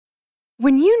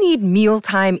When you need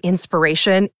mealtime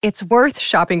inspiration, it's worth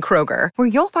shopping Kroger, where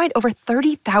you'll find over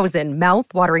 30,000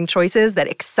 mouth-watering choices that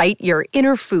excite your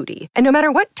inner foodie. And no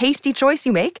matter what tasty choice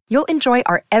you make, you'll enjoy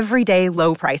our everyday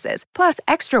low prices, plus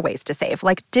extra ways to save,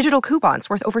 like digital coupons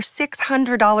worth over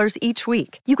 $600 each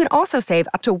week. You can also save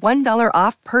up to $1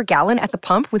 off per gallon at the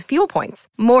pump with fuel points.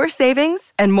 More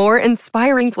savings and more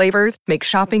inspiring flavors make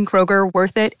shopping Kroger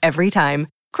worth it every time.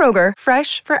 Kroger,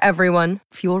 fresh for everyone.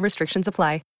 Fuel restrictions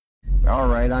apply. All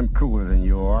right, I'm cooler than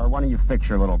you are. Why don't you fix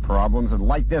your little problems and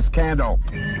light this candle?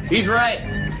 He's right.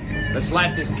 Let's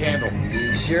light this candle.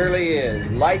 He surely is.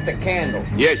 Light the candle.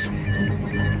 Yes.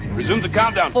 Resume the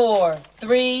countdown. 4,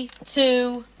 3,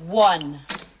 2, 1.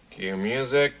 Cue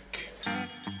music.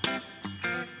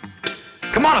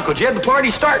 Come on, Uncle Jed, the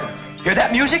party's starting. Hear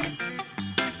that music?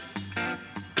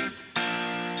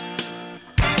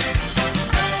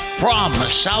 From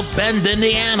South Bend,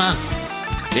 Indiana,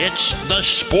 it's the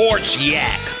Sports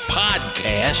Yak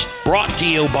Podcast, brought to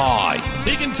you by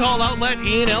Big and Tall Outlet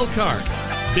in Elkhart.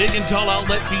 Big and Tall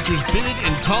Outlet features big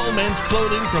and tall men's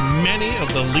clothing from many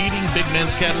of the leading big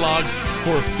men's catalogs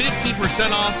for 50%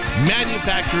 off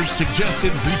manufacturer's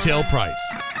suggested retail price.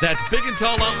 That's Big and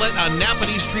Tall Outlet on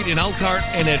Napanee Street in Elkhart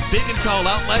and at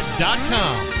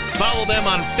bigandtalloutlet.com. Follow them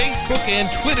on Facebook and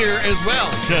Twitter as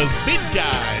well, because big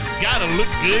guys gotta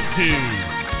look good too.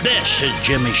 This is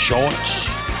Jimmy Shorts,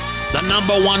 the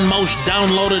 #1 most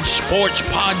downloaded sports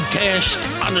podcast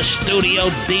on the Studio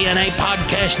DNA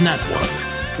Podcast Network.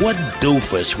 What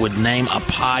doofus would name a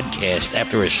podcast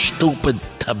after a stupid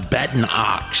Tibetan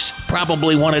ox?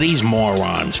 Probably one of these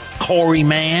morons. Corey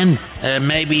Mann,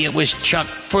 maybe it was Chuck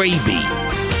Freebie.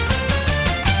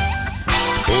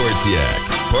 Sports Yak,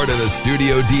 part of the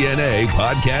Studio DNA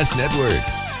Podcast Network.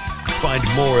 Find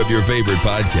more of your favorite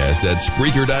podcasts at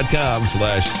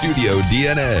Spreaker.com/Studio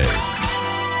DNA.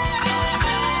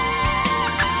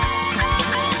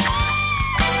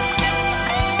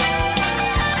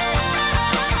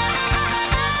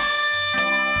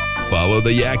 Follow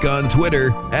the Yak on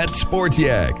Twitter at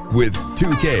SportsYak with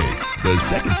 2 Ks. The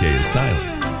second K is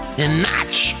silent. And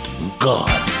that's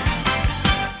good.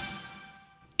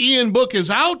 Ian Book is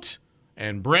out,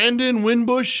 and Brandon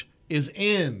Wimbush is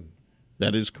in.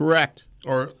 That is correct.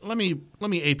 Or let me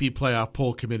AP Playoff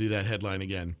Poll Committee that headline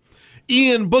again.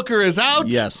 Ian Booker is out.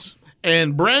 Yes.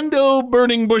 And Brando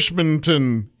Burning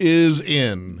Bushmanton is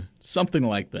in. Something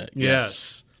like that.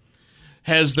 Yes.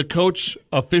 Has the coach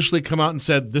officially come out and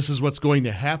said this is what's going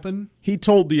to happen? He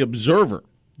told The Observer,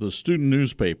 the student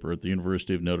newspaper at the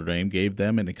University of Notre Dame, gave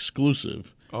them an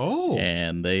exclusive. Oh.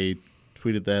 And they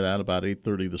tweeted that out about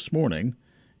 8:30 this morning.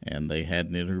 And they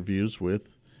had interviews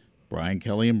with Brian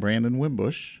Kelly and Brandon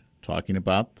Wimbush talking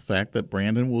about the fact that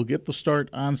Brandon will get the start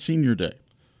on senior day.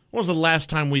 When was the last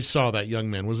time we saw that young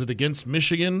man? Was it against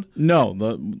Michigan? No,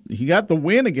 he got the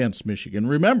win against Michigan.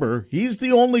 Remember, he's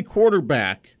the only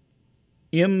quarterback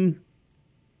in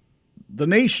the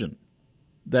nation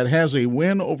that has a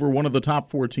win over one of the top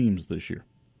 4 teams this year.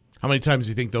 How many times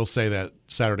do you think they'll say that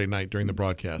Saturday night during the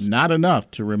broadcast? Not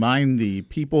enough to remind the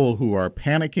people who are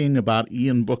panicking about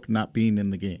Ian Book not being in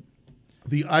the game.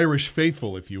 The Irish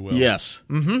faithful, if you will. Yes.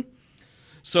 Mm-hmm.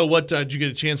 So what, did you get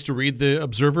a chance to read The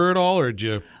Observer at all, or did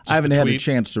you just I haven't had a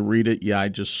chance to read it. Yeah, I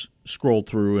just scrolled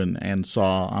through and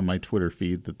saw on my Twitter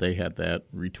feed that they had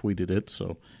that, retweeted it,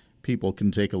 so people can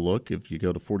take a look if you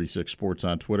go to 46 Sports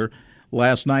on Twitter.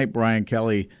 Last night, Brian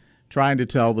Kelly trying to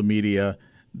tell the media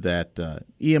that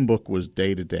Ian Book was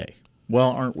day-to-day.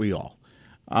 Well, aren't we all?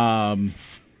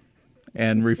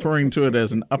 And referring to it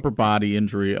as an upper body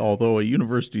injury, although a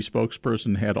university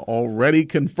spokesperson had already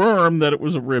confirmed that it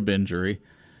was a rib injury.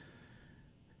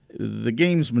 The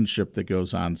gamesmanship that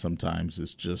goes on sometimes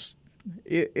is just,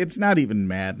 it's not even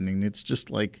maddening. It's just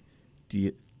like, do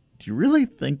you really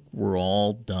think we're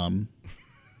all dumb?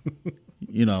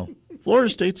 Florida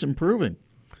State's improving.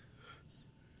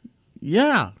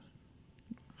 Yeah,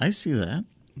 I see that.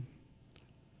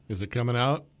 Is it coming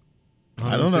out?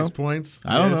 I don't know. 6 points?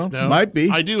 I don't know. No? Might be.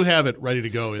 I do have it ready to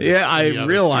go. I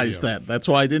realized that. That's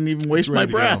why I didn't even waste my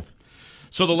breath.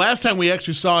 So the last time we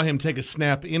actually saw him take a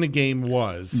snap in a game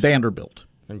was? Vanderbilt.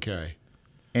 Okay.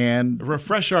 And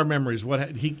refresh our memories.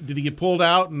 Did he get pulled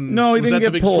out? And no, he didn't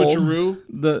get pulled. Was that the big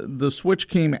switcheroo? The switch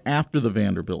came after the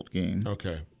Vanderbilt game.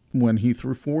 Okay. When he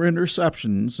threw 4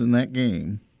 interceptions in that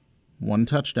game, 1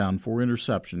 touchdown, 4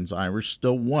 interceptions, Irish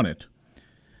still won it.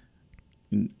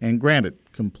 And granted,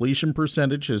 completion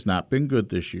percentage has not been good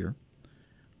this year,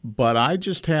 but I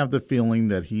just have the feeling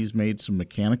that he's made some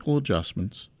mechanical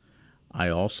adjustments. I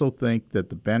also think that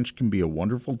the bench can be a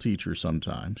wonderful teacher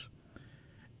sometimes.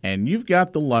 And you've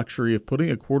got the luxury of putting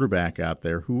a quarterback out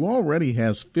there who already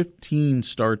has 15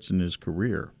 starts in his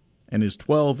career and is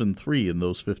 12-3 in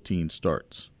those 15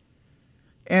 starts.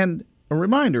 And a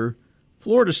reminder,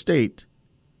 Florida State,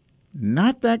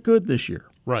 not that good this year.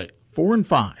 Right.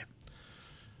 4-5.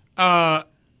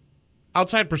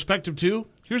 Outside perspective, too,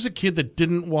 here's a kid that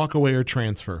didn't walk away or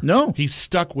transfer. No. He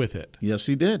stuck with it. Yes,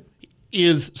 he did.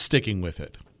 Is sticking with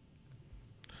it.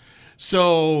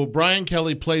 So Brian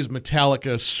Kelly plays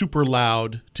Metallica super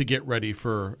loud to get ready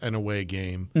for an away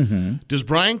game. Mm-hmm. Does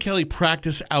Brian Kelly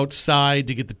practice outside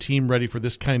to get the team ready for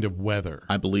this kind of weather?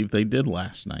 I believe they did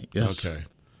last night, yes. Okay.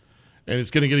 And it's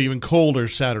going to get even colder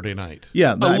Saturday night.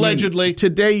 Yeah. Allegedly. I mean,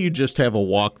 today you just have a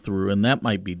walkthrough, and that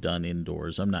might be done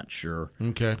indoors. I'm not sure.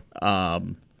 Okay.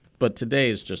 But today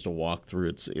is just a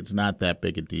walkthrough. It's not that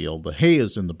big a deal. The hay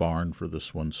is in the barn for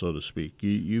this one, so to speak.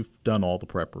 You've done all the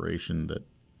preparation that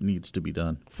needs to be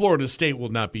done. Florida State will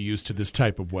not be used to this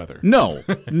type of weather. No,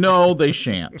 they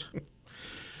shan't.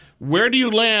 Where do you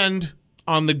land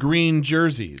on the green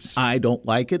jerseys? I don't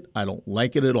like it. I don't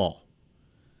like it at all.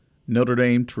 Notre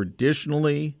Dame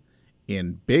traditionally,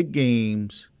 in big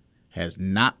games, has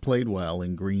not played well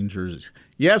in green jerseys.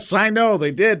 Yes, I know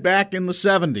they did back in the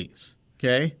 70s,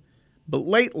 okay? But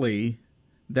lately,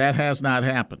 that has not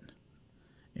happened.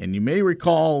 And you may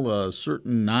recall a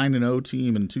certain 9-0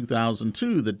 team in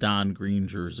 2002 that donned green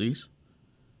jerseys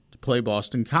to play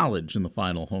Boston College in the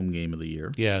final home game of the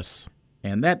year. Yes.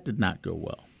 And that did not go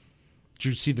well. Did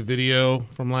you see the video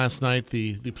from last night,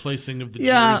 the placing of the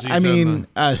jerseys? Yeah, I mean,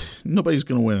 nobody's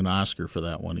going to win an Oscar for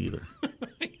that one either.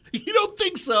 You don't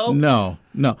think so? No.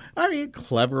 I mean,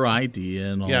 clever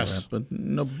idea and all Yes. that, but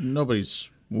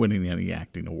nobody's winning any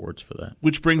acting awards for that.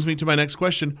 Which brings me to my next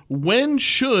question. When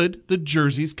should the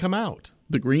jerseys come out?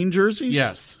 The green jerseys?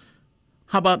 Yes.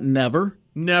 How about never?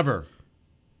 Never.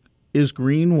 Is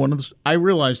green one of the... I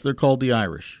realize they're called the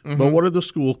Irish, but what are the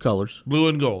school colors? Blue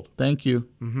and gold. Thank you.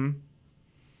 Mm-hmm.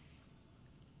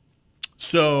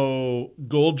 So,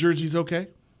 gold jerseys okay?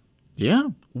 Yeah.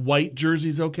 White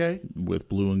jerseys okay? With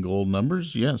blue and gold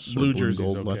numbers, yes. Blue and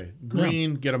jerseys gold okay.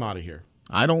 Green, get them out of here.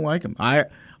 I don't like them. I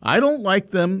don't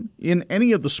like them in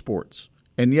any of the sports,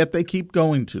 and yet they keep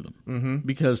going to them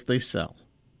because they sell.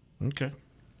 Okay.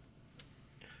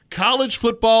 College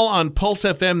football on Pulse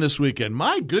FM this weekend.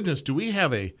 My goodness, do we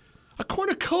have a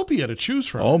cornucopia to choose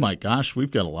from? Oh, my gosh.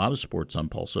 We've got a lot of sports on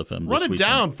Pulse FM this Run it weekend.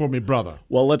 down for me, brother.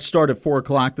 Well, let's start at 4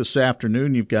 o'clock this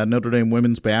afternoon. You've got Notre Dame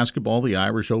women's basketball. The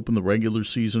Irish open the regular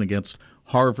season against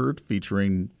Harvard,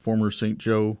 featuring former St.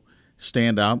 Joe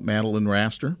standout Madeline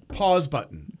Raster. Pause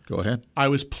button. Go ahead. I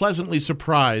was pleasantly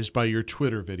surprised by your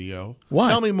Twitter video. Why?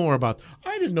 Tell me more about.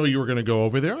 I didn't know you were going to go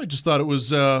over there. I just thought it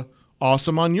was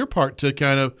awesome on your part to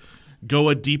kind of go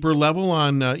a deeper level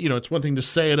on. It's one thing to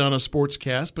say it on a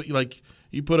sportscast, but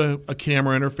you put a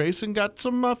camera interface and got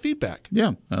some feedback.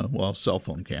 Yeah. Cell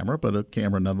phone camera, but a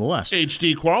camera nonetheless.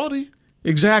 HD quality.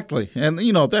 Exactly. And,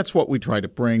 that's what we try to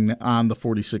bring on the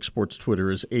 46 Sports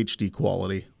Twitter is HD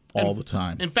quality all the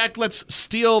time. In fact, let's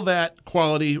steal that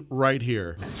quality right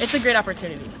here. It's a great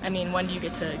opportunity. I mean, when do you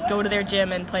get to go to their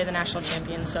gym and play the national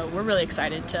champion? So we're really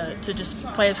excited to just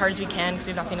play as hard as we can because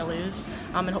we have nothing to lose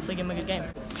and hopefully give them a good game.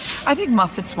 I think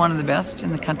Moffitt's one of the best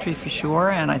in the country for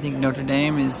sure, and I think Notre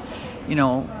Dame is,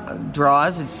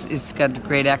 draws. It's got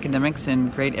great academics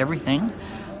and great everything.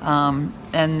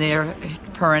 And they're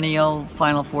perennial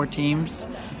Final Four teams.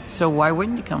 So why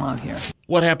wouldn't you come out here?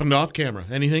 What happened off camera?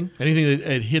 Anything? Anything that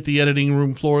had hit the editing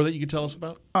room floor that you could tell us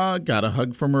about? Got a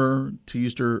hug from her,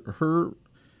 teased her.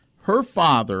 Her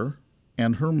father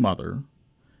and her mother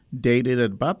dated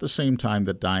at about the same time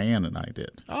that Diane and I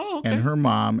did. Oh, okay. And her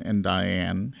mom and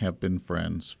Diane have been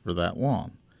friends for that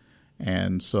long.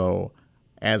 And so,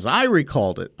 as I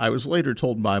recalled it, I was later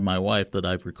told by my wife that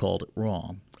I've recalled it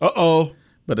wrong. Uh-oh.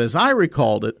 But as I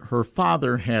recalled it, her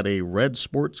father had a red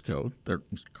sports coat that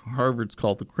Harvard's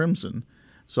called the Crimson.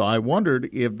 So I wondered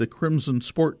if the Crimson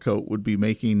sport coat would be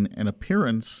making an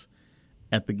appearance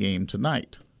at the game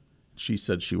tonight. She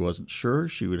said she wasn't sure.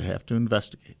 She would have to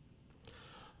investigate.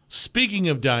 Speaking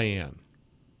of Diane.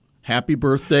 Happy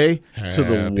birthday to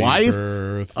the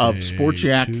wife of Sports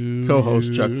Yak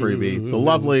co-host Chuck Freeby. The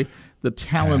lovely, the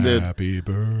talented,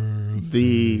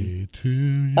 the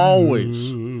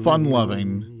always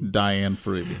fun-loving Diane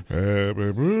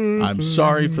Freeby. I'm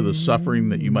sorry for the suffering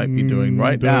that you might be doing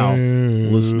right now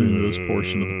listening to this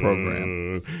portion of the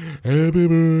program. Happy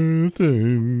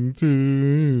birthday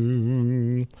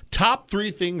to... Top 3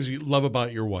 things you love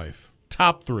about your wife.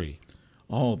 Top 3.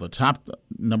 Oh, the top,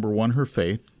 number 1, her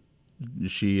faith.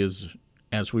 She is,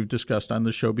 as we've discussed on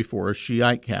the show before, a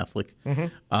Shiite Catholic.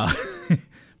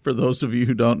 For those of you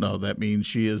who don't know, that means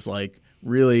she is like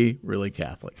really, really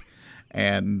Catholic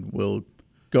and will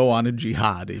go on a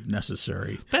jihad if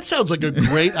necessary. That sounds like a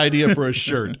great idea for a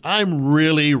shirt. I'm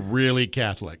really, really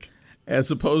Catholic.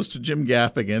 As opposed to Jim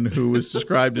Gaffigan, who was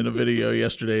described in a video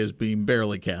yesterday as being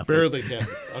barely Catholic. Barely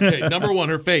Catholic. Okay, number one,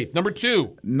 her faith. Number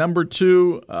two. Number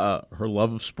two, her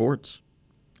love of sports.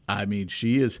 I mean,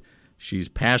 she's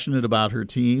passionate about her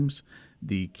teams.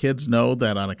 The kids know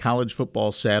that on a college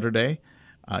football Saturday,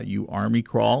 you army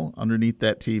crawl underneath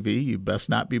that TV. You best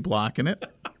not be blocking it.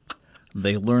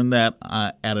 They learn that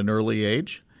at an early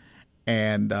age.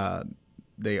 And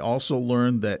they also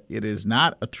learn that it is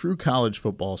not a true college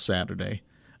football Saturday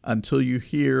until you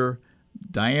hear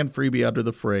Diane Freeby utter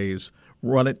the phrase,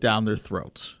 "run it down their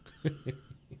throats."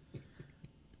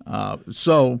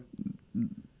 So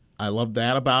I love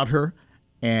that about her.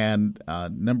 And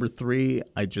number three,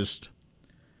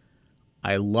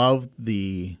 I love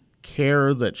the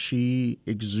care that she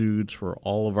exudes for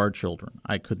all of our children.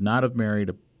 I could not have married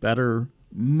a better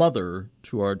mother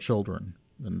to our children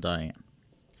than Diane.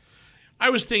 I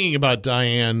was thinking about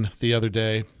Diane the other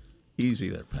day. Easy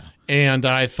there, pal. And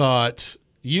I thought,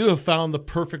 you have found the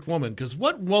perfect woman. Because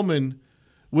what woman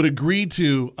would agree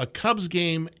to a Cubs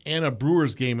game and a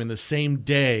Brewers game in the same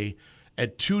day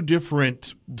at two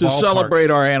different to ballparks?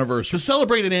 Celebrate our anniversary. To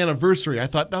celebrate an anniversary. I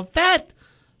thought, now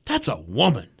that's a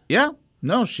woman. Yeah.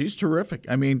 No, she's terrific.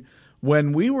 I mean,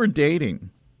 when we were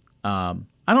dating, I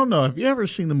don't know, have you ever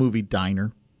seen the movie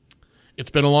Diner?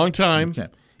 It's been a long time. Okay.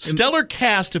 Stellar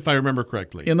cast, if I remember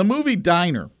correctly. In the movie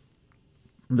Diner,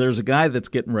 there's a guy that's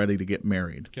getting ready to get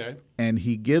married. Okay. And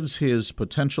he gives his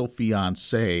potential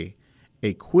fiancée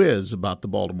a quiz about the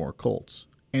Baltimore Colts.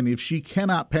 And if she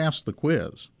cannot pass the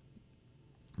quiz,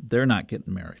 they're not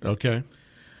getting married. Okay.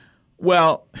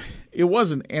 Well, it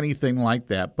wasn't anything like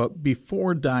that. But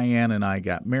before Diane and I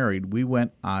got married, we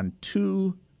went on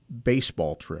 2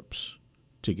 baseball trips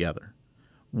together.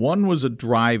 One was a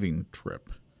driving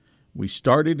trip. We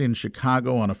started in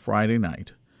Chicago on a Friday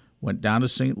night, went down to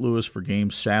St. Louis for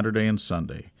games Saturday and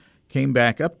Sunday, came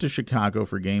back up to Chicago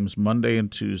for games Monday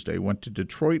and Tuesday, went to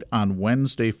Detroit on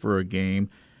Wednesday for a game,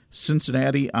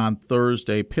 Cincinnati on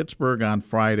Thursday, Pittsburgh on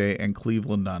Friday, and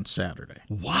Cleveland on Saturday.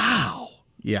 Wow.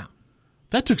 Yeah.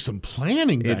 That took some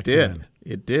planning back then.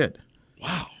 It did.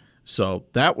 Wow. So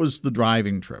that was the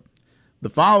driving trip. The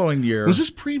following year. Was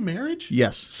this pre-marriage?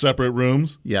 Yes. Separate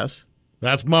rooms? Yes.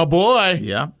 That's my boy.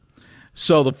 Yeah.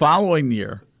 So the following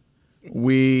year,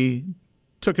 we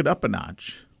took it up a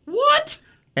notch. What?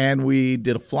 And we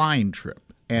did a flying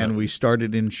trip. And we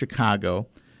started in Chicago.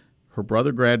 Her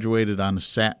brother graduated on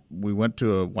we went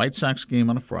to a White Sox game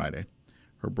on a Friday.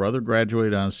 Her brother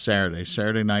graduated on a Saturday.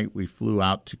 Saturday night, we flew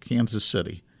out to Kansas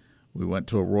City. We went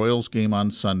to a Royals game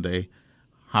on Sunday,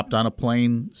 hopped on a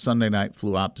plane Sunday night,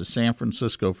 flew out to San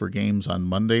Francisco for games on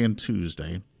Monday and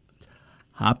Tuesday,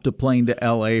 hopped a plane to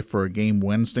L.A. for a game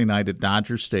Wednesday night at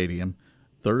Dodger Stadium.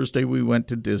 Thursday, we went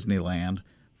to Disneyland.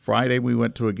 Friday, we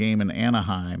went to a game in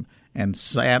Anaheim. And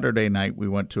Saturday night, we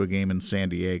went to a game in San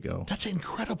Diego. That's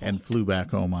incredible. And flew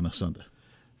back home on a Sunday.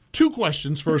 2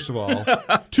 questions, first of all.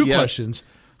 Two questions.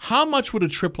 How much would a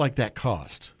trip like that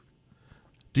cost?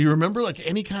 Do you remember like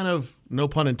any kind of, no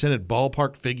pun intended,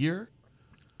 ballpark figure?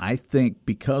 I think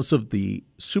because of the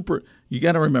you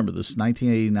got to remember this,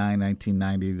 1989,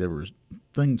 1990, there were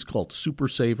things called Super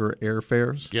Saver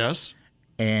airfares. Yes.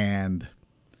 And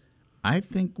I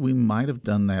think we might have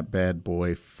done that bad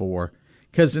boy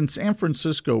because in San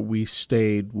Francisco, we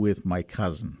stayed with my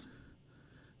cousin.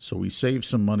 So we saved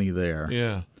some money there.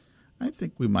 Yeah. I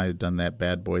think we might have done that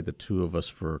bad boy, the two of us,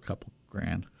 for a couple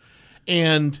grand.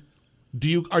 And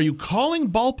are you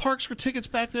calling ballparks for tickets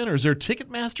back then, or is there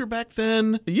Ticketmaster back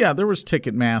then? Yeah, there was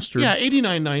Ticketmaster. Yeah,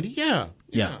 $89.90.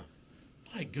 Yeah.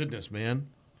 My goodness, man.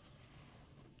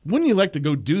 Wouldn't you like to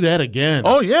go do that again?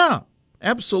 Oh yeah,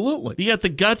 absolutely. You got the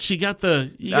guts. You got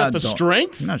the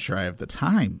strength. I'm not sure I have the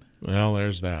time. Well,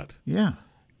 there's that. Yeah.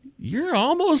 You're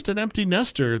almost an empty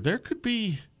nester. There could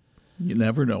be. You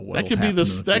never know what that could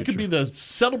be the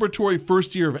celebratory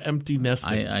first year of empty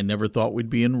nesting. I never thought we'd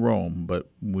be in Rome, but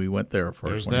we went there for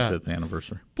our 25th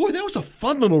anniversary. Boy, that was a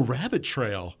fun little rabbit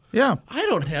trail. Yeah. I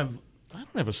don't have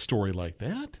a story like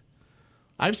that.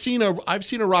 I've seen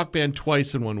a rock band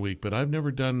twice in 1 week, but I've never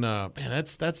done. Man,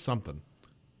 that's something.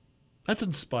 That's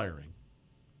inspiring.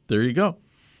 There you go.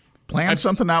 Plan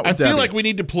something out with I feel Debbie. like we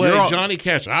need to play Johnny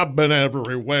Cash. I've been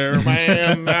everywhere,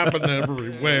 man. I've been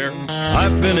everywhere.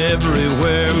 I've been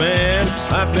everywhere, man.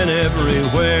 I've been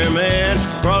everywhere, man.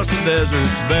 Across the deserts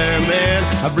bare, man.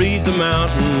 I breathe the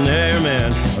mountain air,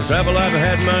 man. Of travel I've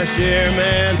had my share,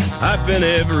 man. I've been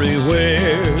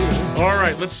everywhere. All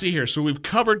right, let's see here. So we've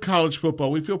covered college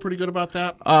football. We feel pretty good about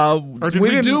that? Or did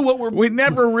we do what we're... We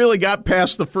never really got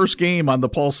past the first game on the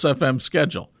Pulse FM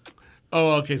schedule.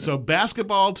 Oh, okay. So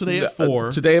basketball today at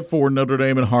 4. Today at 4, Notre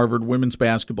Dame and Harvard. Women's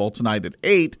basketball tonight at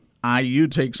 8. IU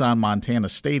takes on Montana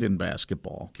State in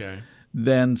basketball. Okay.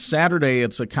 Then Saturday,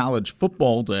 it's a college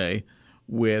football day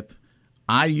with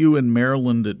IU and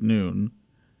Maryland at noon,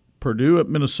 Purdue at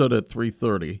Minnesota at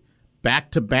 3:30.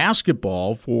 Back to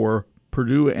basketball for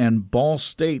Purdue and Ball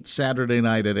State Saturday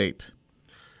night at 8.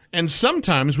 And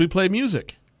sometimes we play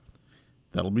music.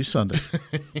 That'll be Sunday.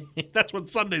 That's what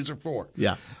Sundays are for.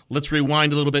 Yeah. Let's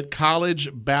rewind a little bit. College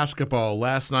basketball.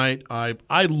 Last night,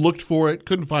 I looked for it,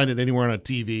 couldn't find it anywhere on a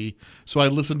TV, so I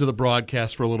listened to the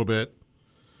broadcast for a little bit.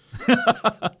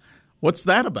 What's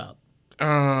that about?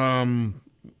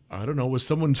 I don't know. Was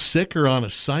someone sick or on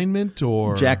assignment?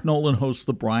 Or Jack Nolan hosts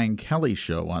the Brian Kelly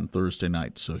Show on Thursday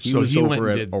night, so he was over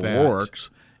at O'Rourke's,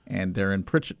 and Darren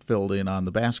Pritchett filled in on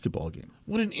the basketball game.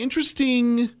 What an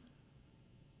interesting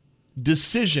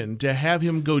decision to have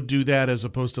him go do that as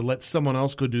opposed to let someone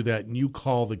else go do that and you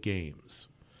call the games.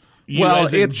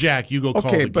 It's Jack, you go call the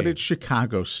game. Okay, but it's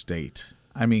Chicago State.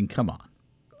 I mean, come on.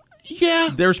 Yeah.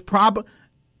 There's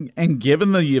and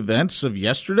given the events of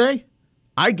yesterday,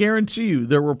 I guarantee you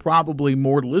there were probably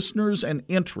more listeners and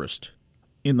interest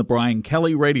in the Brian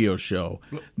Kelly radio show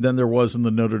than there was in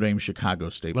the Notre Dame Chicago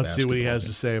State basketball. Let's see what he has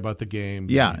to say about the game.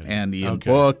 Yeah, and Ian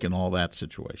Book and all that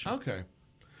situation. Okay.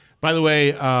 By the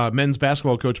way, men's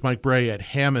basketball coach Mike Bray at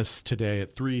Hammis today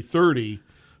at 3:30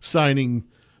 signing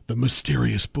the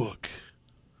mysterious book.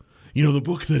 You know, the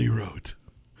book that he wrote.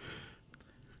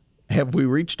 Have we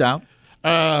reached out?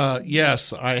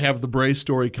 Yes, I have the Bray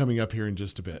story coming up here in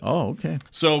just a bit. Oh, okay.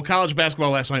 So college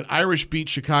basketball last night, Irish beat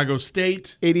Chicago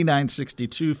State.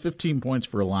 89-62, 15 points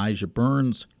for Elijah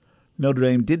Burns. Notre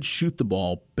Dame did shoot the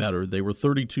ball better. They were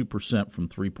 32% from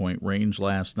three-point range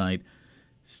last night.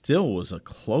 Still was a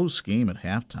close game at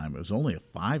halftime. It was only a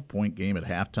 5-point game at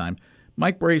halftime.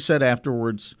 Mike Bray said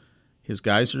afterwards, his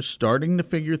guys are starting to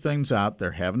figure things out.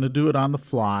 They're having to do it on the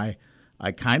fly.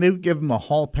 I kind of give them a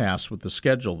hall pass with the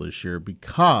schedule this year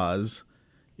because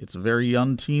it's a very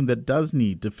young team that does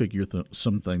need to figure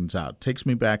some things out. It takes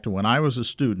me back to when I was a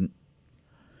student.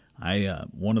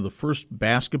 One of the first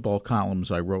basketball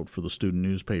columns I wrote for the student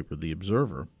newspaper, The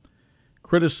Observer,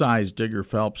 criticized Digger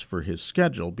Phelps for his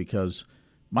schedule because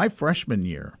my freshman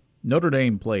year, Notre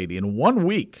Dame played in 1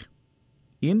 week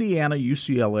Indiana,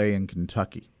 UCLA, and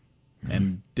Kentucky,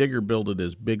 and Digger billed it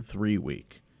as Big 3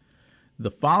 week. The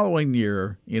following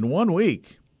year, in 1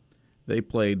 week, they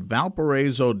played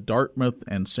Valparaiso, Dartmouth,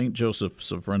 and St.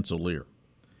 Joseph's of Rensselaer.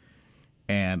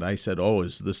 And I said,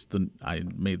 I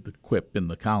made the quip in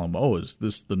the column, is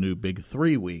this the new Big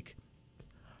 3 week?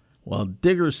 Well,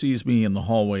 Digger sees me in the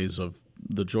hallways of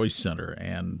the Joyce Center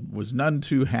and was none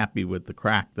too happy with the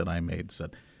crack that I made.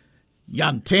 Said,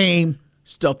 young team,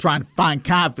 still trying to find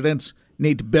confidence,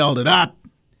 need to build it up,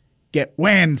 get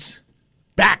wins,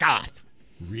 back off.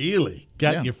 Really?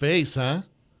 Got in your face, huh?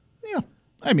 Yeah.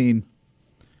 I mean,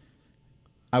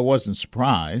 I wasn't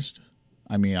surprised.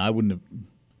 I mean, I wouldn't have,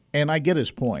 and I get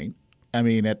his point. I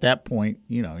mean, at that point,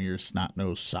 you're a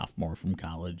snot-nosed sophomore from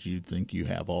college. You think you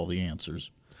have all the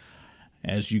answers.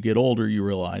 As you get older, you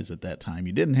realize at that time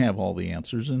you didn't have all the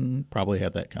answers and probably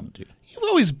had that coming to you. You've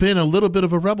always been a little bit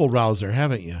of a rebel rouser,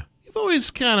 haven't you? You've always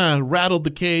kind of rattled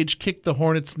the cage, kicked the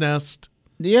hornet's nest.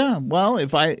 Yeah, well,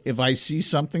 if I see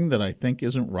something that I think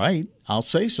isn't right, I'll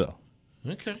say so.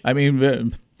 Okay. I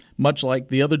mean, much like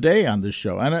the other day on this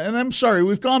show. And I'm sorry,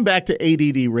 we've gone back to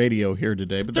ADD radio here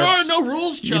today. But there are no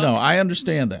rules, Chuck. I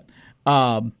understand that.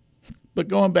 But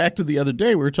going back to the other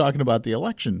day, we were talking about the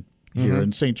election here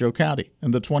in St. Joe County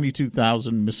and the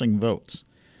 22,000 missing votes.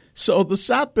 So the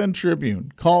South Bend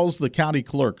Tribune calls the county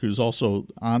clerk, who's also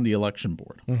on the election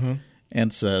board,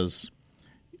 and says,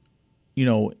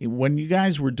 when you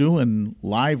guys were doing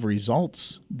live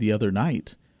results the other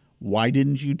night, why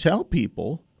didn't you tell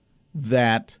people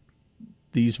that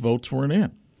these votes weren't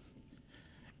in?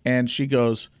 And she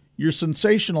goes, you're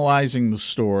sensationalizing the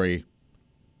story.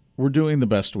 We're doing the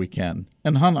best we can,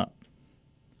 and hung up.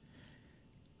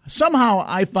 Somehow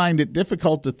I find it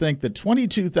difficult to think that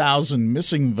 22,000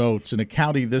 missing votes in a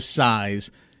county this size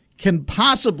can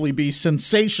possibly be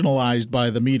sensationalized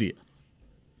by the media.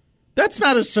 That's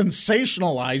not a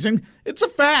sensationalizing. It's a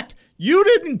fact. You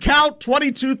didn't count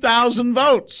 22,000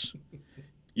 votes.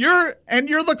 You're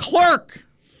the clerk.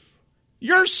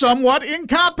 You're somewhat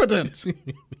incompetent.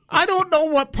 I don't know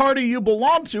what party you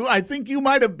belong to. I think you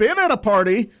might have been at a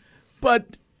party,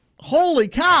 but holy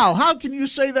cow, how can you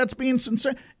say that's being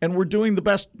sincere? And we're doing the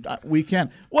best we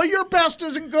can. Well, your best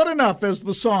isn't good enough, as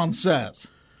the song says.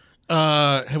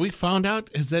 Have we found out?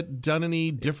 Has that done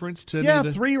any difference to any of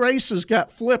the... 3 races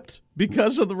got flipped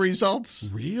because of the results.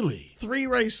 Really? 3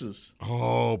 races.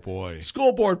 Oh, boy.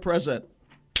 School board president.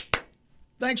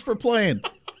 Thanks for playing.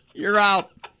 You're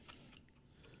out.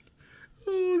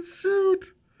 Oh, shoot.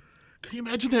 Can you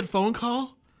imagine that phone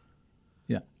call?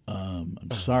 Yeah. I'm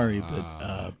sorry,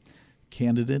 but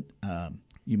candidate,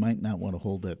 you might not want to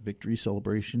hold that victory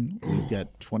celebration. We've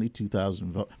got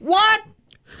 22,000 votes. What?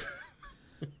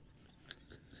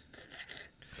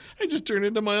 I just turned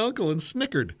into my uncle and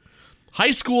snickered. High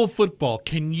school football.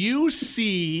 Can you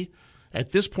see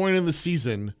at this point in the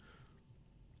season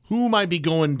who might be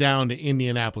going down to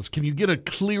Indianapolis? Can you get a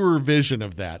clearer vision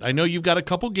of that? I know you've got a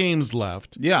couple games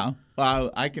left. Yeah.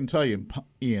 I can tell you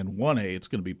in 1A it's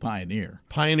going to be Pioneer.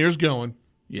 Pioneer's going.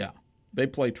 Yeah. They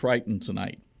play Triton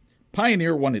tonight.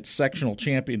 Pioneer won its sectional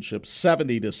championship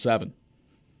 70-7.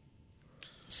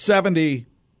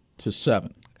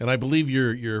 70-7. And I believe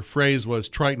your phrase was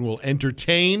Triton will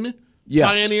entertain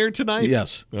Pioneer tonight?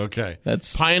 Yes. Okay.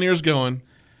 That's Pioneer's going.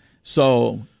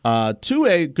 So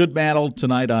 2A, good battle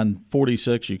tonight on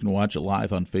 46. You can watch it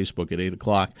live on Facebook at 8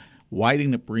 o'clock.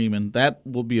 Whiting at Bremen. That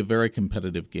will be a very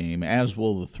competitive game, as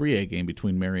will the 3A game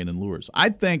between Marion and Lures. I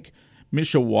think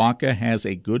Mishawaka has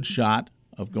a good shot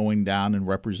of going down and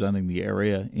representing the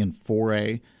area in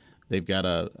 4A. They've got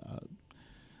a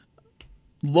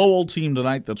Lowell team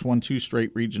tonight that's won 2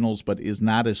 straight regionals but is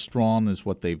not as strong as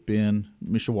what they've been.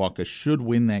 Mishawaka should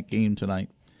win that game tonight.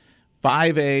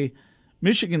 5A,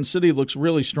 Michigan City looks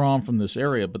really strong from this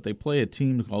area, but they play a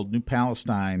team called New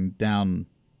Palestine down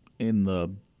in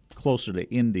the closer to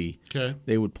Indy. Okay.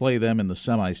 They would play them in the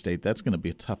semi-state. That's going to be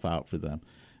a tough out for them.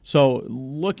 So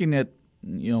looking at,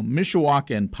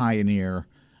 Mishawaka and Pioneer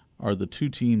are the 2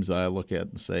 teams that I look at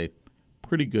and say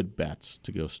pretty good bets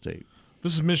to go state.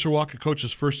 This is Mishawaka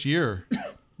coach's first year.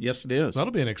 Yes, it is.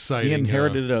 That'll be an exciting... He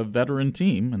inherited a veteran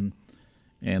team,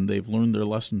 and they've learned their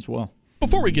lessons well.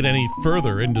 Before we get any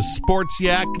further into Sports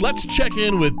Yak, let's check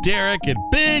in with Derek at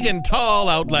Big and Tall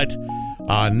Outlet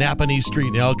on Napanee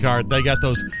Street in Elkhart. They got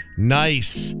those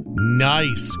nice,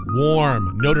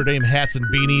 warm Notre Dame hats and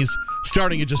beanies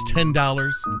starting at just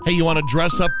 $10. Hey, you want to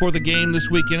dress up for the game this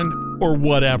weekend or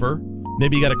whatever?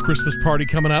 Maybe you got a Christmas party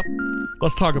coming up?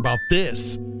 Let's talk about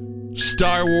this.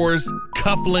 Star Wars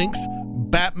cufflinks,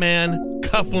 Batman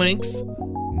cufflinks.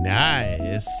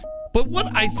 Nice. But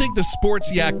what I think the Sports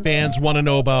Yak fans want to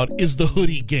know about is the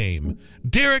hoodie game.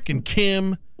 Derek and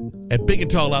Kim at Big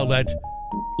and Tall Outlet.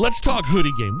 Let's talk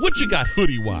hoodie game. What you got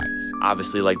hoodie-wise?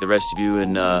 Obviously, like the rest of you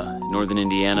in northern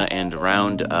Indiana and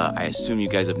around, I assume you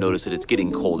guys have noticed that it's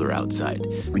getting colder outside.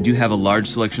 We do have a large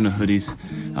selection of hoodies,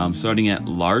 starting at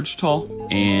large, tall,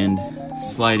 and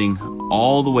sliding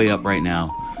all the way up right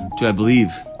now to, I believe,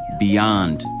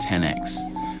 beyond 10X.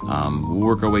 We'll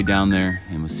work our way down there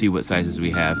and we'll see what sizes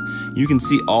we have. You can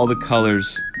see all the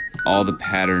colors, all the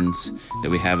patterns that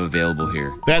we have available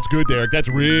here. That's good, Derek. That's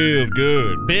real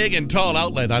good. Big and Tall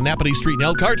Outlet on Napanee Street in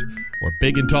Elkhart or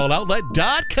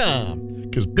bigandtalloutlet.com,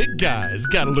 because big guys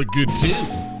got to look good too.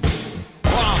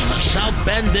 From South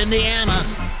Bend, Indiana,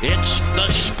 it's the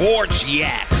Sports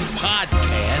Yak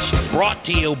Podcast, brought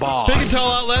to you by Big and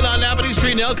Tall Outlet on Napanee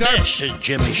Street in Elkhart. This is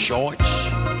Jimmy Shorts,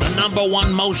 the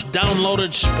 #1 most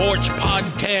downloaded sports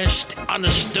podcast on the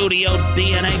Studio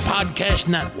DNA Podcast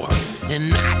Network.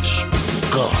 And that's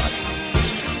good.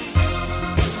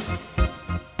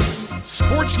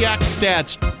 Sports Yak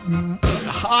stats,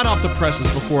 hot off the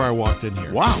presses before I walked in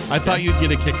here. Wow. I thought you'd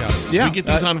get a kick out of it. Yeah. We get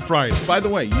these on Friday. By the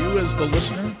way, you as the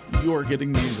listener, you are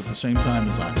getting these at the same time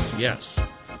as I am. Yes.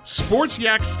 Sports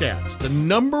Yak stats, the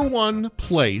 #1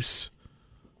 place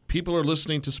people are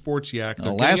listening to Sports Yak.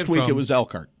 Last week it was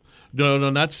Elkhart. No,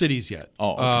 not cities yet.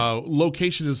 Oh, okay.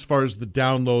 Location as far as the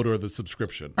download or the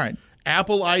subscription. All right.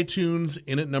 Apple iTunes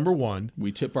in at #1.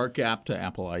 We tip our cap to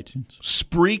Apple iTunes.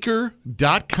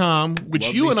 Spreaker.com, which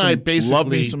Love you and I basically love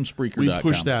me some Spreaker.com. We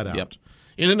push that out. Yep.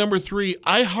 In at #3,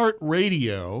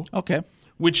 iHeartRadio. Okay.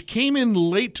 Which came in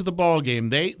late to the ball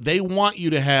game. They want you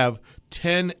to have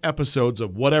 10 episodes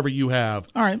of whatever you have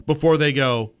before they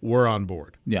go, we're on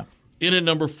board. Yeah. In at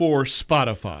 #4,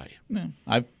 Spotify. Yeah.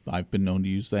 I've been known to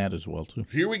use that as well, too.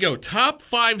 Here we go. Top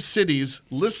 5 cities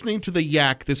listening to the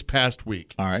Yak this past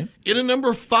week. All right. In at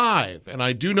 #5, and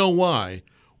I do know why,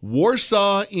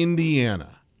 Warsaw,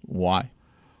 Indiana. Why?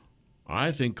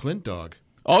 I think Clint Dog.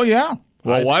 Oh, yeah.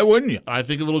 Well, why wouldn't you? I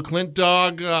think a little Clint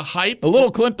Dog hype. A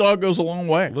little Clint Dog goes a long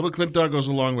way. A little Clint Dog goes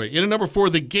a long way. In at number 4,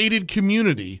 the gated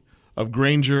community of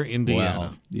Granger, Indiana.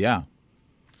 Well, yeah.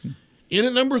 In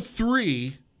at number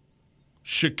 3,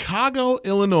 Chicago,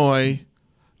 Illinois.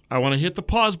 I want to hit the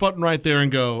pause button right there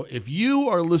and go, if you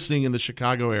are listening in the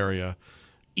Chicago area,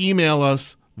 email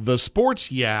us,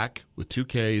 thesportsyak, with 2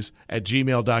 Ks, at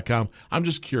gmail.com. I'm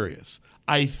just curious.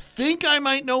 I think I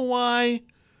might know why.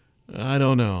 I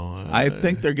don't know. I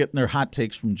think they're getting their hot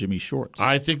takes from Jimmy Shorts.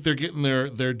 I think they're getting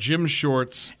their Jim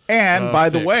Shorts. And, by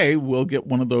the fix. way, we'll get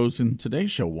one of those in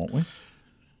today's show, won't we?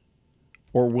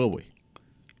 Or will we?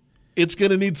 It's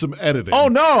going to need some editing. Oh,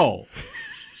 no.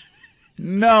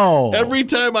 No. Every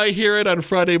time I hear it on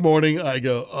Friday morning, I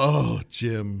go, oh,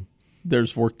 Jim.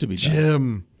 There's work to be done.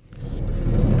 Jim.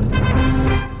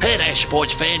 Hey there,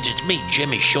 sports fans. It's me,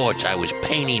 Jimmy Shorts. I was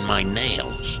painting my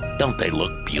nails. Don't they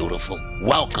look beautiful?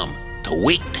 Welcome to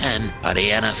Week 10 of the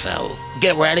NFL.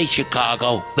 Get ready,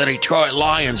 Chicago. The Detroit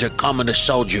Lions are coming to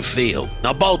Soldier Field.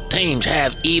 Now, both teams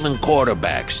have even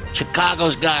quarterbacks.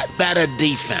 Chicago's got better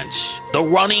defense. The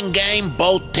running game,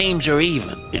 both teams are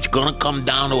even. It's going to come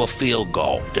down to a field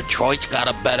goal. Detroit's got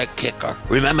a better kicker.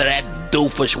 Remember that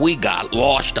doofus we got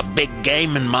lost a big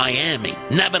game in Miami.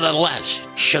 Nevertheless,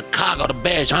 Chicago, the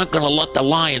Bears aren't going to let the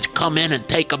Lions come in and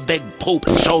take a big poop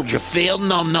at Soldier Field.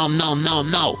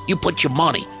 No. You put your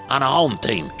money on a home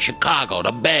team. Chicago,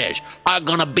 the Bears are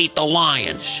going to beat the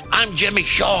Lions. I'm Jimmy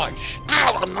Shorts.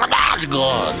 That's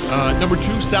good. Number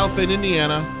 2, South Bend,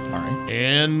 Indiana. All right.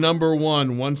 And number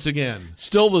 1, once again.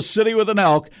 Still the city with an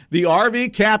elk, the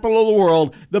RV capital of the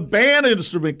world, the band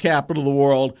instrument capital of the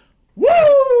world.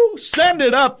 Woo! Send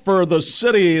it up for the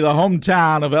city, the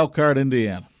hometown of Elkhart,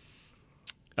 Indiana.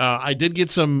 I did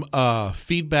get some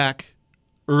feedback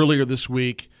earlier this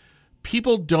week.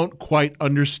 People don't quite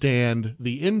understand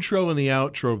the intro and the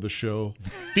outro of the show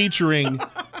featuring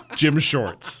Jim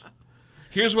Shorts.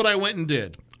 Here's what I went and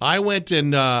did. I went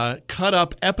and cut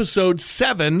up episode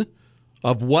 7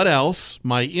 of What Else,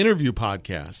 my interview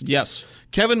podcast. Yes.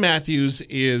 Kevin Matthews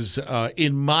is,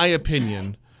 in my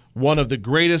opinion, one of the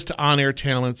greatest on-air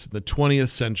talents in the 20th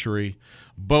century.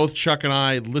 Both Chuck and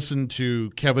I listened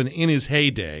to Kevin in his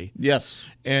heyday. Yes.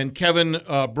 And Kevin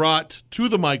brought to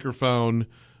the microphone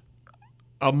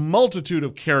a multitude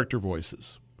of character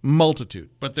voices. Multitude.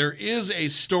 But there is a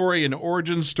story, an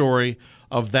origin story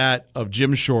of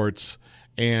Jim Shorts,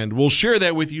 and we'll share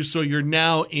that with you so you're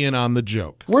now in on the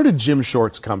joke. Where did Jim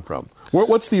Shorts come from?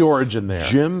 What's the origin there?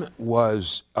 Jim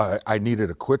was, I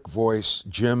needed a quick voice.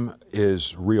 Jim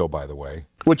is real, by the way.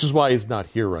 Which is why he's not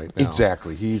here right now.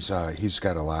 Exactly. He's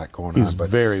got a lot going on. He's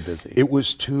very busy. It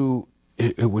was to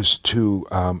a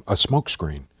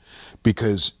smokescreen,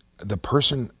 because the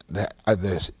person that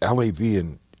the LAV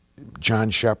and John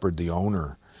Shepard, the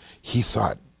owner, he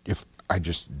thought if I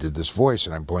just did this voice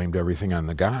and I blamed everything on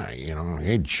the guy,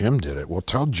 hey, Jim did it. Well,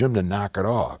 tell Jim to knock it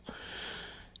off.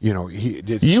 He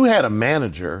did. You had a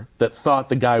manager that thought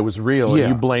the guy was real, Yeah.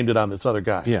 and you blamed it on this other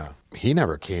guy. Yeah. He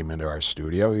never came into our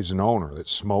studio. He's an owner that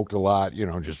smoked a lot,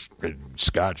 just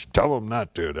scotch. Tell him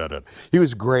not to. Da-da. He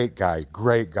was a great guy.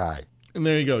 And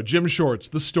there you go. Jim Shorts,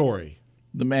 the story.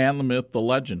 The man, the myth, the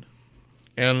legend.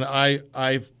 And I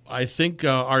think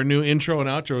our new intro and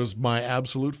outro is my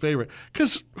absolute favorite.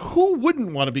 Because who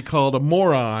wouldn't want to be called a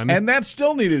moron? And that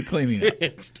still needed cleaning up.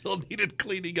 It still needed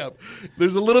cleaning up.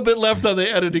 There's a little bit left on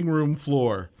the editing room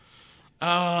floor.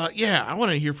 I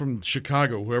want to hear from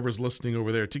Chicago, whoever's listening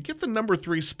over there, to get the number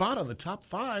 3 spot on the top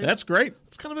 5. That's great.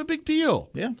 It's kind of a big deal.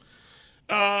 Yeah.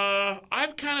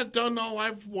 I've kind of done all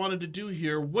I've wanted to do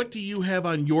here. What do you have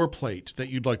on your plate that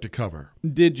you'd like to cover?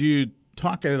 Did you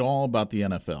talk at all about the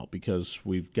NFL? Because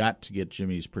we've got to get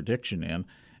Jimmy's prediction in.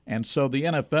 And so the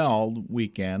NFL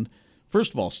weekend,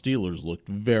 first of all, Steelers looked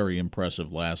very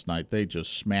impressive last night. They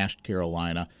just smashed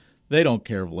Carolina. They don't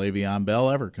care if Le'Veon Bell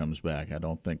ever comes back, I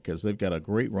don't think, because they've got a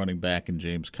great running back in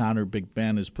James Conner. Big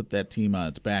Ben has put that team on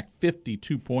its back.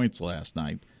 52 points last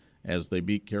night as they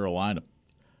beat Carolina.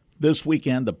 This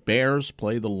weekend, the Bears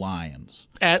play the Lions.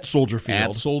 At Soldier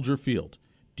Field.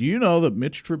 Do you know that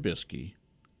Mitch Trubisky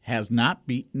has not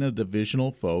beaten a divisional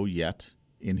foe yet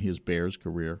in his Bears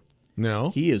career? No.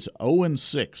 He is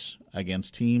 0-6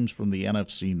 against teams from the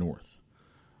NFC North.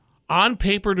 On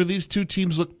paper, do these two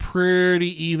teams look pretty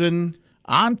even?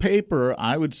 On paper,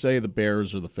 I would say the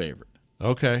Bears are the favorite.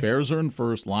 Okay. Bears are in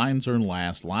first, Lions are in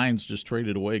last. Lions just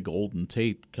traded away Golden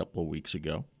Tate a couple of weeks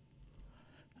ago.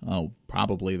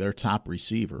 Probably their top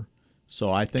receiver. So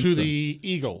I think the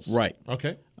Eagles. Right.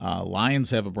 Okay. Lions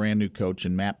have a brand new coach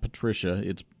in Matt Patricia.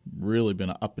 It's really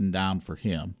been up and down for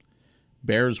him.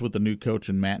 Bears with the new coach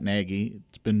and Matt Nagy.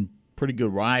 It's been a pretty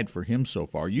good ride for him so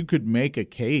far. You could make a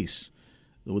case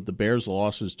that with the Bears'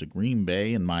 losses to Green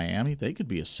Bay and Miami, they could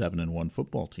be a 7-1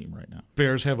 football team right now.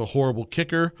 Bears have a horrible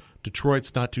kicker.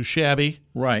 Detroit's not too shabby.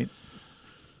 Right.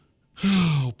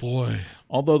 Oh, boy.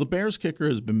 Although the Bears' kicker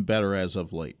has been better as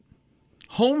of late.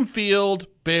 Home field,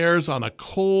 Bears on a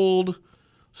cold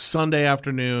Sunday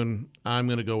afternoon. I'm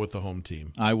going to go with the home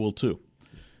team. I will too.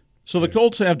 So the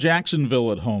Colts have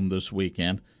Jacksonville at home this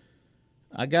weekend.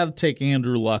 I got to take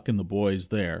Andrew Luck and the boys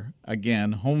there.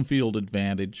 Again, home field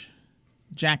advantage.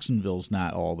 Jacksonville's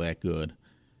not all that good.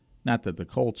 Not that the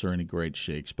Colts are any great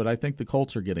shakes, but I think the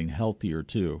Colts are getting healthier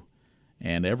too.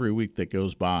 And every week that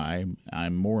goes by,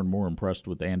 I'm more and more impressed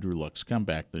with Andrew Luck's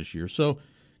comeback this year. So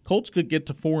Colts could get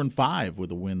to 4-5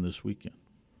 with a win this weekend.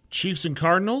 Chiefs and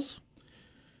Cardinals?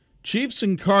 Chiefs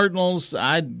and Cardinals,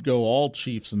 I'd go all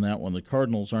Chiefs in that one. The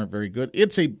Cardinals aren't very good.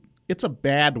 It's a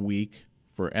bad week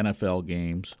for NFL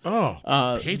games.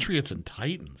 Patriots and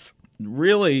Titans.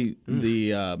 Really,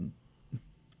 I'm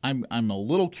a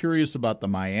little curious about the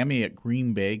Miami at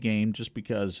Green Bay game just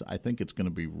because I think it's going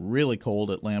to be really cold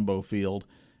at Lambeau Field.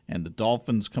 And the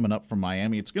Dolphins coming up from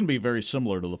Miami, it's going to be very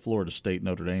similar to the Florida State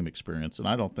Notre Dame experience. And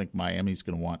I don't think Miami's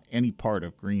going to want any part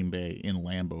of Green Bay in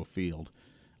Lambeau Field.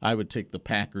 I would take the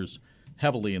Packers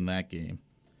heavily in that game.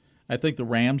 I think the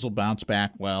Rams will bounce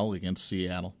back well against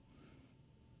Seattle.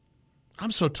 I'm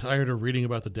so tired of reading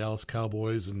about the Dallas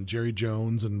Cowboys and Jerry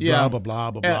Jones and blah, blah, blah,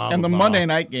 blah, blah. And the blah. Monday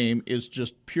night game is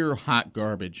just pure hot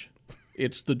garbage.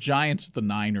 It's the Giants, the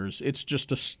Niners. It's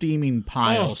just a steaming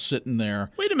pile sitting there.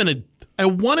 Wait a minute. A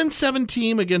 1-7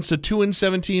 team against a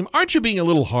 2-7 team? Aren't you being a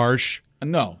little harsh?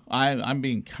 No, I'm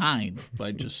being kind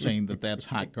by just saying that that's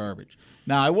hot garbage.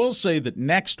 Now, I will say that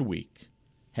next week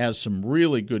has some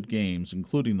really good games,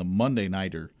 including the Monday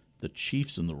nighter, the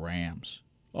Chiefs and the Rams.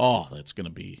 Oh, that's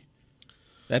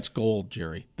gold,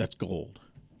 Jerry. That's gold.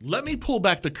 Let me pull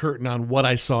back the curtain on what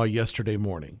I saw yesterday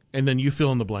morning, and then you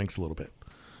fill in the blanks a little bit.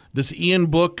 This Ian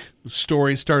Book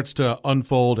story starts to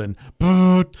unfold, and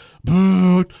boot,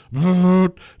 boot,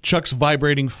 boot. Chuck's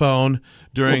vibrating phone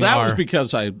during that was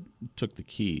because I took the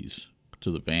keys to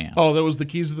the van. Oh, that was the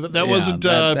keys. That wasn't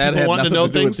that people wanting to know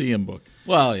things? With the Ian Book.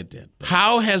 Well, it did.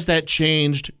 How has that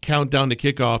changed Countdown to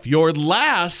Kickoff, your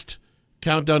last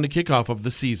Countdown to Kickoff of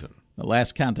the season? The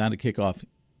last Countdown to Kickoff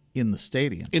in the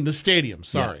stadium. In the stadium,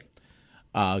 sorry.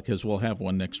 Because we'll have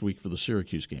one next week for the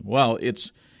Syracuse game. Well,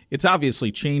 it's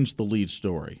obviously changed the lead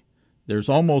story. There's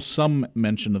almost some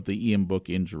mention of the Ian Book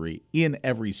injury in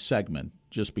every segment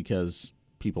just because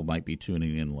people might be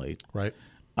tuning in late. Right.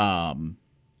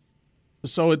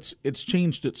 So it's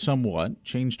changed it somewhat,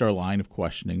 changed our line of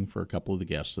questioning for a couple of the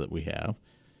guests that we have.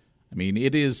 I mean,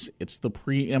 it's the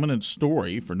preeminent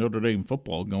story for Notre Dame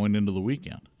football going into the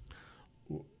weekend.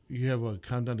 You have a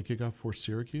Countdown to Kickoff for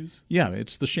Syracuse? Yeah,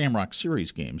 it's the Shamrock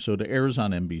Series game. So it airs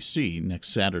on NBC next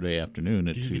Saturday afternoon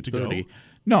at 2:30. Do you get to go?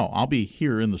 No, I'll be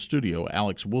here in the studio.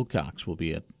 Alex Wilcox will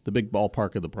be at the big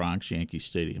ballpark of the Bronx, Yankee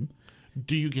Stadium.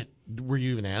 Were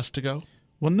you even asked to go?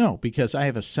 Well, no, because I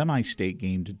have a semi-state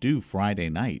game to do Friday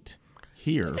night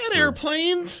here. Got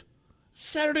airplanes.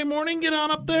 Saturday morning, get on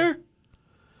up there.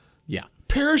 Yeah.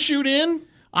 Parachute in.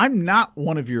 I'm not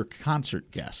one of your concert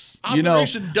guests.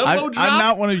 Operation Dumbo Drop? I'm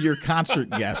not one of your concert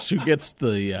guests who gets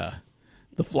the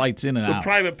flights in and out. The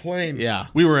private plane. Yeah.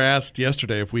 We were asked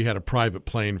yesterday if we had a private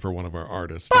plane for one of our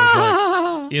artists. I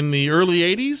was like, in the early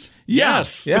 80s?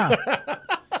 Yes. Yeah.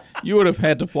 You would have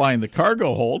had to fly in the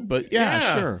cargo hold, but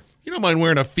yeah, sure. You don't mind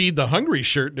wearing a Feed the Hungry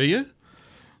shirt, do you?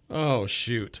 Oh,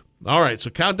 shoot. All right, so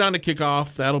Countdown to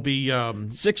Kickoff. That'll be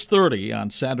 6:30 on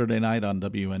Saturday night on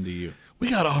WNDU. We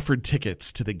got offered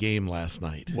tickets to the game last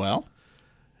night. Well,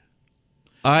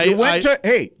 you went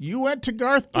to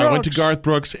Garth Brooks. I went to Garth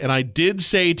Brooks, and I did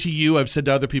say to you, I've said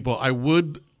to other people, I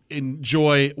would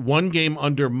enjoy one game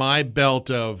under my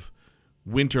belt of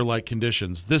winter-like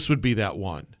conditions. This would be that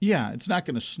one. Yeah, it's not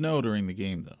going to snow during the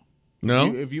game, though.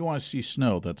 No? If you want to see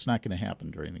snow, that's not going to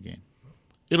happen during the game.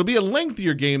 It'll be a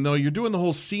lengthier game, though. You're doing the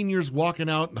whole seniors walking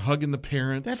out and hugging the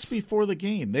parents. That's before the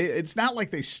game. It's not like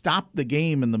they stop the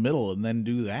game in the middle and then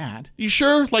do that. You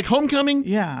sure? Like homecoming?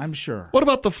 Yeah, I'm sure. What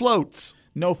about the floats?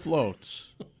 No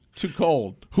floats. Too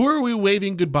cold. Who are we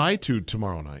waving goodbye to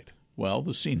tomorrow night? Well,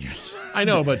 the seniors. I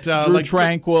know, but Drew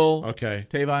Tranquil, okay,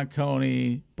 Tavon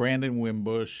Coney, Brandon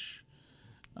Wimbush,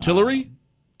 Tillery,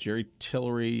 Jerry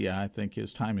Tillery. Yeah, I think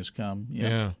his time has come.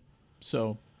 Yeah.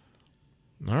 So,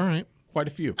 all right, quite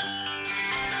a few.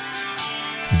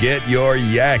 Get your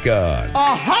yak on.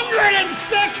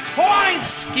 106 points.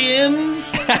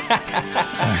 Skins.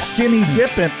 Skinny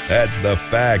dipping. That's the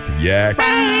fact, yak.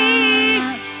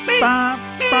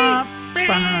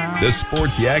 The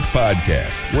Sports Yak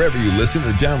Podcast, wherever you listen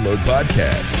or download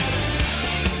podcasts.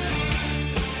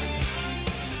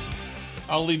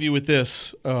 I'll leave you with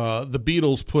this. The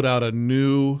Beatles put out a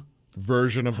new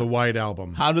version of the White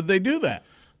Album. How did they do that?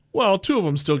 Well, two of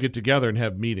them still get together and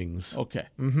have meetings. Okay.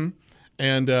 Mm-hmm.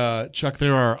 And, Chuck,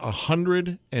 there are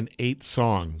 108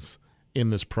 songs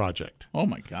in this project. Oh,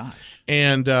 my gosh.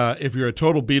 And if you're a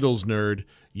total Beatles nerd,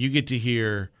 you get to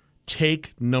hear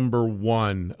take number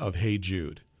 1 of Hey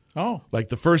Jude. Oh. Like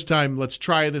the first time, let's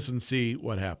try this and see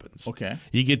what happens. Okay.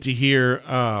 You get to hear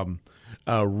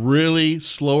a really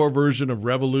slower version of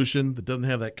Revolution that doesn't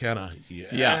have that kind of,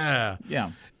 Yeah.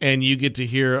 And you get to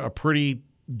hear a pretty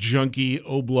junky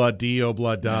Obla Di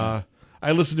Obla Da. Yeah.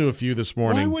 I listened to a few this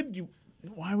morning.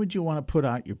 Why would you want to put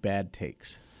out your bad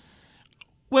takes?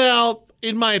 Well,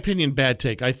 in my opinion, bad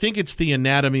take. I think it's the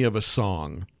anatomy of a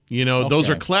song. You know, those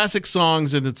are classic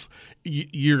songs, and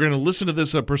you're going to listen to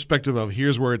this a perspective of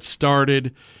here's where it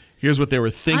started, here's what they were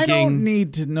thinking. I don't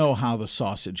need to know how the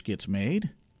sausage gets made.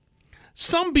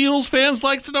 Some Beatles fans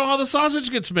like to know how the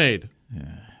sausage gets made.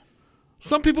 Yeah.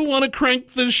 Some people want to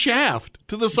crank the shaft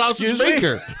to the sausage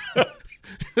maker.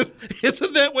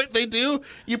 Isn't that what they do?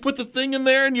 You put the thing in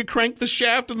there and you crank the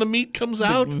shaft and the meat comes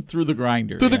out? Through the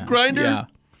grinder. Through the grinder? Yeah.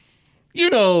 You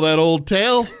know that old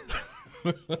tale.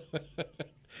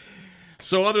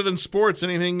 So other than sports,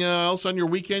 anything else on your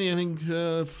weekend?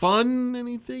 Anything fun?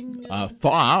 Anything?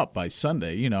 Thaw out by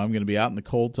Sunday. You know, I'm going to be out in the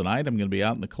cold tonight. I'm going to be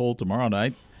out in the cold tomorrow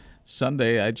night.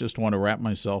 Sunday, I just want to wrap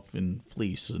myself in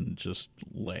fleece and just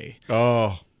lay.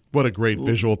 Oh, what a great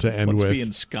visual to end with. Let's be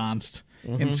ensconced.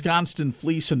 Mm-hmm. Ensconced in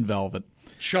fleece and velvet.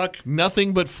 Chuck,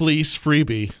 nothing but fleece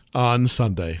freebie on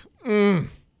Sunday.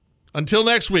 Until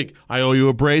next week, I owe you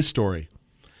a Bray story.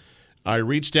 I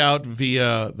reached out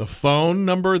via the phone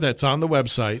number that's on the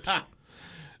website.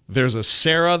 There's a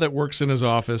Sarah that works in his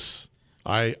office.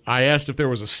 I asked if there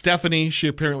was a Stephanie. She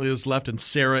apparently has left, and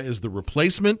Sarah is the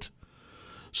replacement.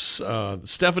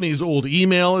 Stephanie's old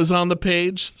email is on the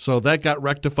page, so that got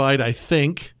rectified, I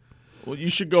think. Well, you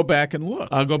should go back and look.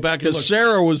 I'll go back and look. Because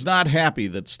Sarah was not happy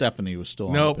that Stephanie was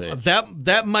still on the page.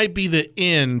 That might be the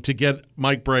in to get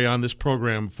Mike Bray on this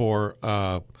program for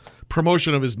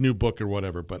promotion of his new book or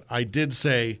whatever. But I did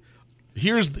say,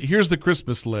 here's the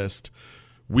Christmas list.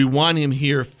 We want him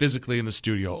here physically in the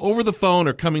studio. Over the phone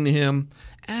or coming to him,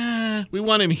 we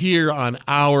want him here on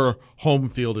our home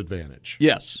field advantage.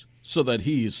 Yes, so that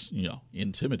he's,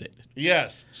 intimidated.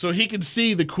 Yes, so he can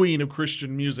see the queen of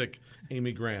Christian music,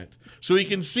 Amy Grant. So he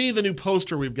can see the new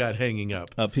poster we've got hanging up.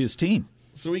 Of his team.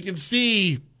 So he can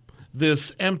see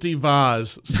this empty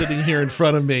vase sitting here in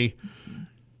front of me.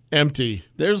 Empty.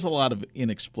 There's a lot of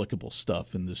inexplicable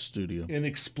stuff in this studio.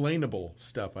 Inexplainable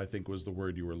stuff, I think, was the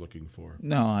word you were looking for.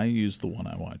 No, I used the one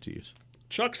I wanted to use.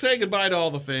 Chuck, say goodbye to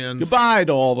all the fans. Goodbye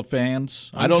to all the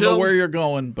fans. I don't know where you're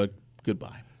going, but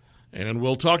goodbye. And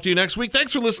we'll talk to you next week.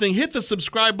 Thanks for listening. Hit the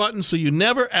subscribe button so you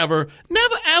never, ever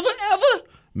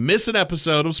miss an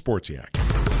episode of Sports Yak.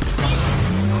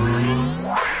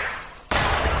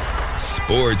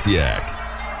 Sports Yak.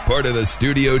 Part of the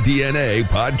Studio DNA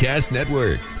Podcast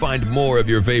Network. Find more of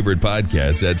your favorite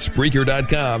podcasts at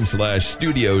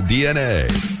Spreaker.com/Studio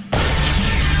DNA.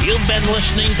 You've been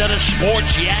listening to the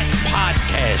Sports Yak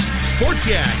Podcast. Sports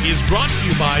Yak is brought to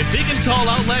you by Big and Tall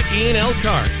Outlet Ian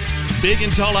Elkhart. Big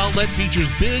and Tall Outlet features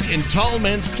big and tall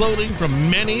men's clothing from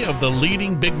many of the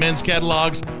leading big men's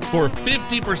catalogs for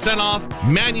 50% off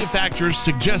manufacturer's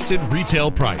suggested retail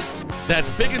price. That's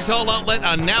Big and Tall Outlet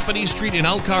on Napanee Street in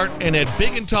Elkhart and at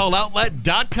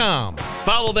bigandtalloutlet.com.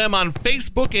 Follow them on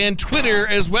Facebook and Twitter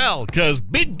as well, because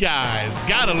big guys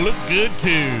gotta look good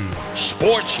too.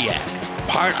 Sports Yak,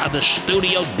 part of the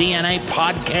Studio DNA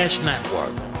Podcast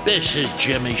Network. This is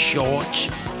Jimmy Shorts,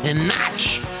 and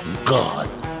that's good.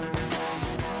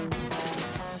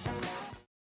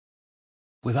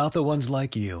 Without the ones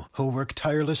like you, who work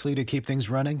tirelessly to keep things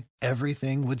running,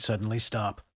 everything would suddenly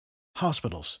stop.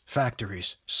 Hospitals,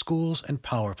 factories, schools, and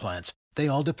power plants, they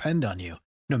all depend on you.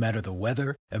 No matter the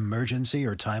weather, emergency,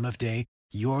 or time of day,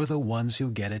 you're the ones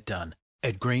who get it done.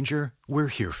 At Grainger, we're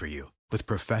here for you with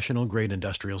professional-grade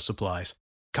industrial supplies.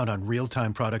 Count on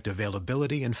real-time product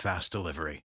availability and fast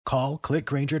delivery. Call,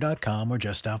 clickgrainger.com, or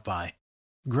just stop by.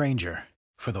 Grainger,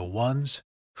 for the ones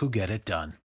who get it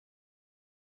done.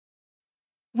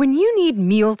 When you need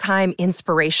mealtime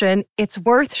inspiration, it's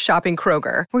worth shopping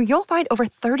Kroger, where you'll find over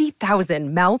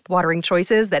 30,000 mouth-watering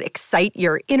choices that excite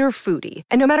your inner foodie.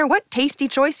 And no matter what tasty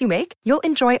choice you make, you'll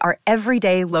enjoy our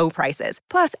everyday low prices,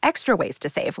 plus extra ways to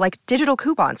save, like digital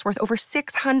coupons worth over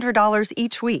 $600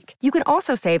 each week. You can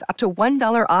also save up to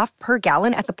 $1 off per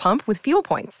gallon at the pump with fuel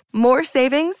points. More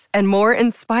savings and more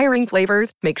inspiring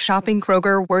flavors make shopping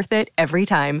Kroger worth it every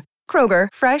time. Kroger,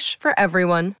 fresh for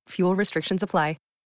everyone. Fuel restrictions apply.